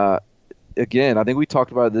again, I think we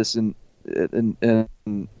talked about this in the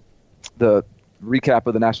recap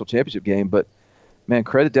of the national championship game, but man,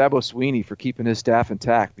 credit Dabo Swinney for keeping his staff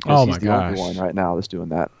intact, because he's the only one right now that's doing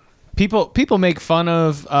that. People make fun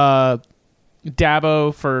of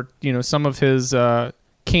Dabo for some of his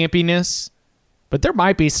campiness, but there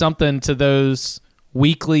might be something to those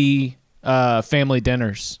weekly family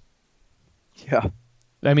dinners. Yeah,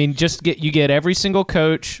 you get every single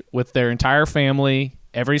coach with their entire family,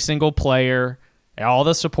 every single player, all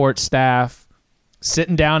the support staff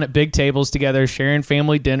sitting down at big tables together, sharing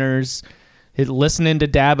family dinners, listening to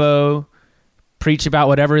Dabo preach about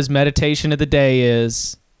whatever his meditation of the day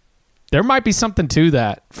is. There might be something to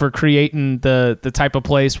that for creating the type of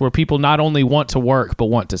place where people not only want to work but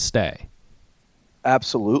want to stay.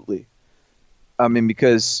 Absolutely.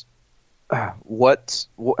 Because how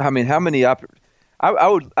many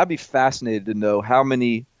I'd be fascinated to know how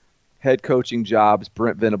many head coaching jobs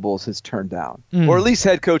Brent Venables has turned down, or at least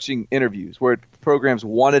head coaching interviews where programs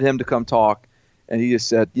wanted him to come talk, and he just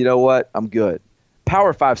said, "You know what? I'm good."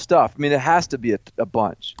 Power 5 stuff. It has to be a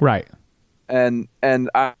bunch, right? And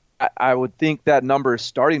I would think that number is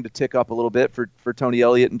starting to tick up a little bit for Tony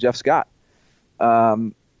Elliott and Jeff Scott.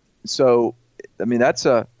 So that's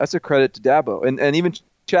a credit to Dabo, and even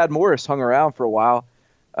Chad Morris hung around for a while,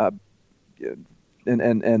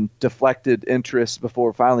 and deflected interest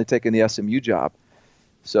before finally taking the SMU job.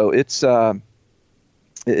 So it's I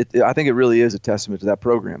think it really is a testament to that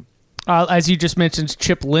program. As you just mentioned,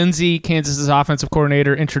 Chip Lindsey, Kansas's offensive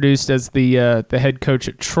coordinator, introduced as the head coach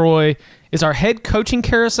at Troy. Is our head coaching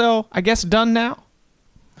carousel, I guess, done now?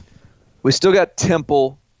 We still got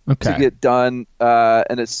Temple to get done,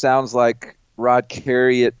 and it sounds like Rod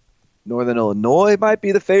Carey at Northern Illinois might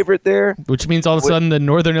be the favorite there. Which means all of a sudden the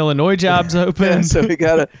Northern Illinois job's open. So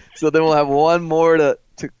then we'll have one more to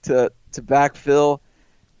backfill.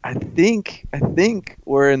 I think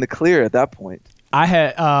we're in the clear at that point. I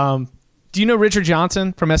had do you know Richard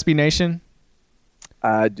Johnson from SB Nation?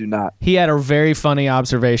 I do not. He had a very funny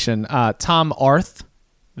observation. Tom Arth,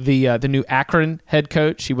 the new Akron head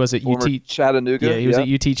coach, he was at UT Chattanooga. Yeah, he was at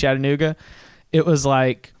UT Chattanooga. It was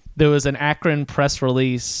like there was an Akron press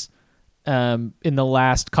release in the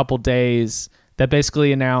last couple days that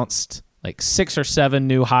basically announced like 6 or 7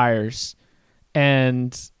 new hires.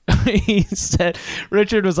 And he said,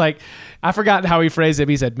 Richard was like, I forgot how he phrased it,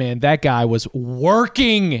 but he said, man, that guy was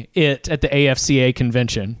working it at the AFCA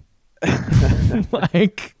convention.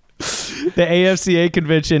 Like, the AFCA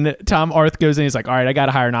convention, Tom Arth goes in, he's like, all right, I got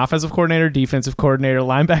to hire an offensive coordinator, defensive coordinator,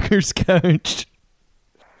 linebackers coach.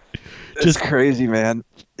 Just crazy, man.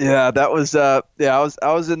 Yeah, that was I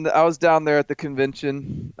was down there at the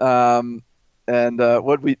convention, and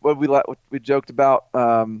what we joked about.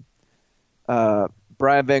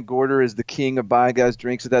 Brian Van Gorder is the king of buying guys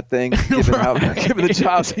drinks at that thing, given the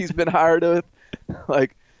jobs he's been hired with.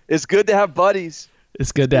 Like, it's good to have buddies.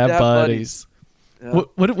 It's good to have buddies. Yeah.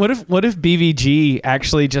 What if BVG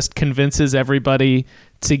actually just convinces everybody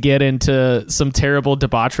to get into some terrible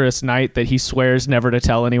debaucherous night that he swears never to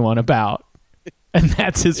tell anyone about, and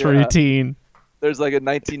that's his routine? There's like a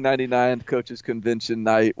 1999 coaches convention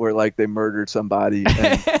night where like they murdered somebody,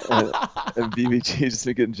 and BVG's just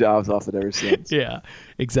been getting jobs off it ever since. Yeah,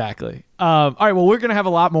 exactly. All right, well, we're gonna have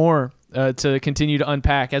a lot more to continue to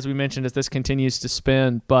unpack as we mentioned as this continues to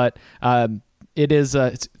spin, but it is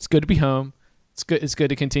it's good to be home. It's good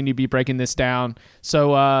to continue to be breaking this down.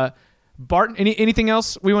 So, Barton, anything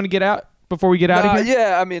else we want to get out before we get out of here?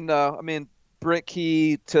 Yeah, I mean, Brent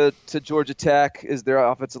Key to Georgia Tech is their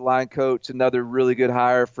offensive line coach. Another really good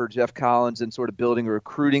hire for Jeff Collins and sort of building a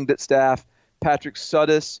recruiting staff. Patrick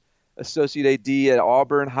Sudis, associate AD at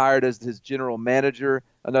Auburn, hired as his general manager.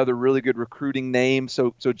 Another really good recruiting name.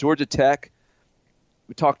 So Georgia Tech,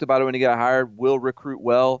 we talked about it when he got hired, will recruit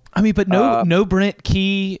well. I mean, but no Brent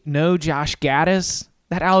Key, no Josh Gaddis.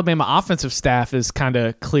 That Alabama offensive staff is kind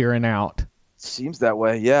of clearing out. Seems that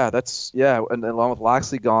way. Yeah, and along with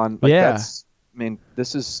Loxley gone, this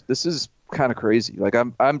is kind of crazy. Like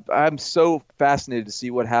I'm so fascinated to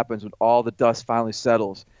see what happens when all the dust finally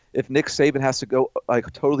settles. If Nick Saban has to go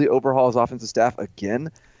like totally overhaul his offensive staff again,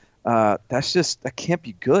 that can't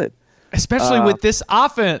be good. Especially with this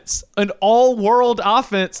offense, an all-world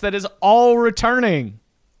offense that is all returning.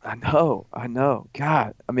 I know.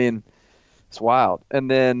 God, I mean, it's wild.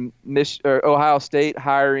 And then Ohio State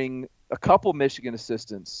hiring a couple Michigan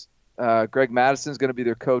assistants. Greg Madison is going to be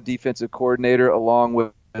their co-defensive coordinator, along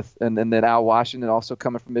with and then Al Washington also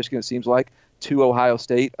coming from Michigan. It seems like to Ohio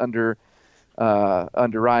State under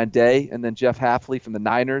Ryan Day, and then Jeff Hafley from the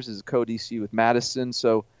Niners is a co-DC with Madison.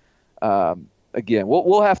 So again,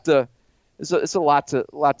 we'll have to. It's a lot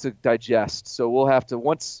to digest. So we'll have to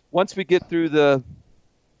once we get through the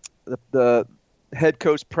head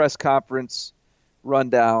coach press conference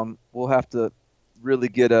rundown, we'll have to really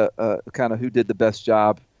get a kind of who did the best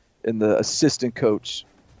job in the assistant coach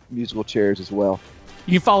musical chairs as well.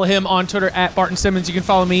 You can follow him on Twitter at Barton Simmons. You can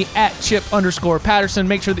follow me at Chip_Patterson.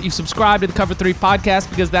 Make sure that you subscribe to the Cover 3 podcast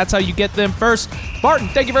because that's how you get them first. Barton,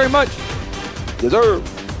 thank you very much. Yes, sir.